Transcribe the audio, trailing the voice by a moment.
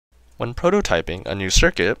When prototyping a new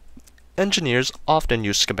circuit, engineers often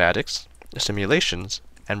use schematics, simulations,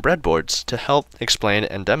 and breadboards to help explain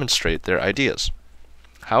and demonstrate their ideas.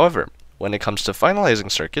 However, when it comes to finalizing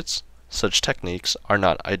circuits, such techniques are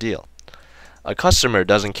not ideal. A customer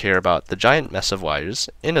doesn't care about the giant mess of wires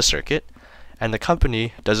in a circuit, and the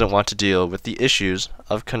company doesn't want to deal with the issues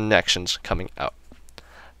of connections coming out.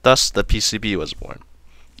 Thus, the PCB was born.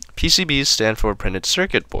 PCBs stand for printed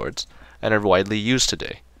circuit boards and are widely used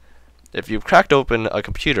today. If you've cracked open a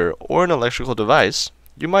computer or an electrical device,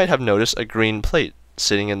 you might have noticed a green plate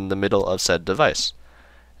sitting in the middle of said device,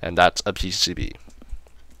 and that's a PCB.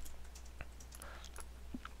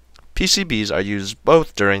 PCBs are used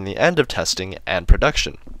both during the end of testing and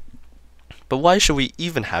production. But why should we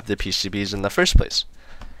even have the PCBs in the first place?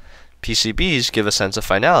 PCBs give a sense of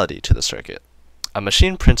finality to the circuit. A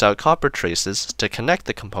machine prints out copper traces to connect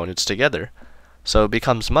the components together, so it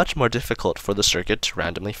becomes much more difficult for the circuit to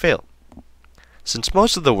randomly fail. Since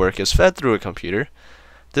most of the work is fed through a computer,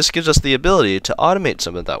 this gives us the ability to automate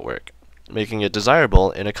some of that work, making it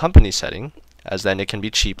desirable in a company setting, as then it can be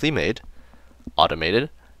cheaply made, automated,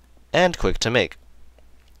 and quick to make.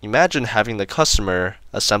 Imagine having the customer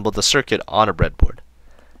assemble the circuit on a breadboard,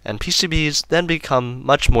 and PCBs then become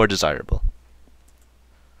much more desirable.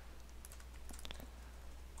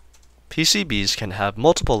 PCBs can have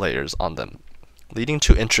multiple layers on them, leading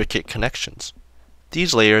to intricate connections.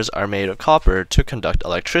 These layers are made of copper to conduct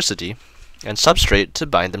electricity, and substrate to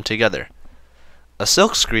bind them together. A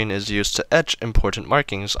silk screen is used to etch important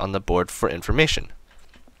markings on the board for information.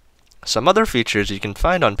 Some other features you can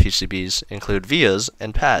find on PCBs include vias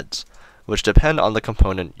and pads, which depend on the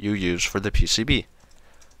component you use for the PCB.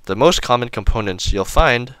 The most common components you'll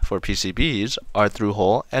find for PCBs are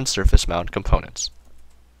through-hole and surface mount components.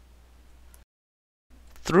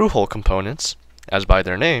 Through-hole components, as by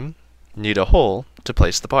their name, need a hole to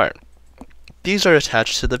place the part. These are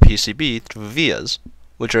attached to the PCB through vias,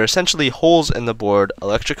 which are essentially holes in the board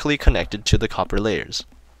electrically connected to the copper layers.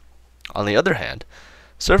 On the other hand,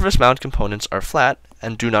 surface mount components are flat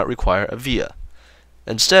and do not require a via.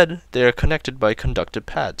 Instead, they are connected by conductive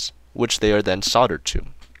pads, which they are then soldered to.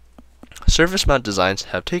 Surface mount designs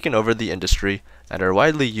have taken over the industry and are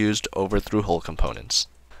widely used over through-hole components.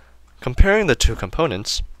 Comparing the two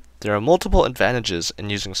components, there are multiple advantages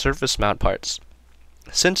in using surface mount parts.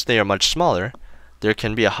 Since they are much smaller, there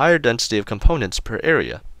can be a higher density of components per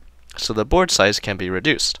area, so the board size can be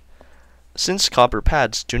reduced. Since copper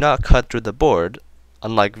pads do not cut through the board,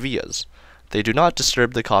 unlike vias, they do not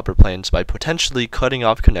disturb the copper planes by potentially cutting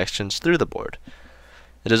off connections through the board.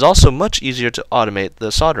 It is also much easier to automate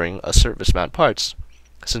the soldering of surface mount parts,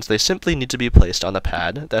 since they simply need to be placed on a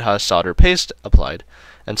pad that has solder paste applied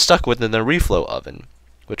and stuck within the reflow oven,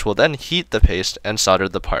 which will then heat the paste and solder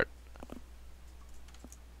the part.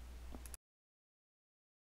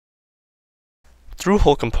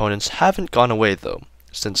 Through-hole components haven't gone away though,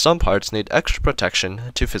 since some parts need extra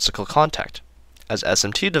protection to physical contact, as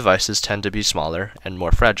SMT devices tend to be smaller and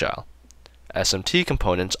more fragile. SMT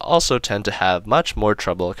components also tend to have much more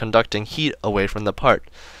trouble conducting heat away from the part,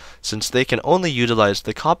 since they can only utilize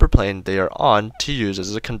the copper plane they are on to use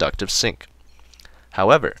as a conductive sink.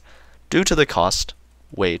 However, due to the cost,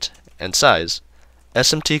 weight, and size,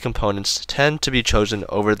 SMT components tend to be chosen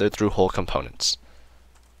over the through-hole components.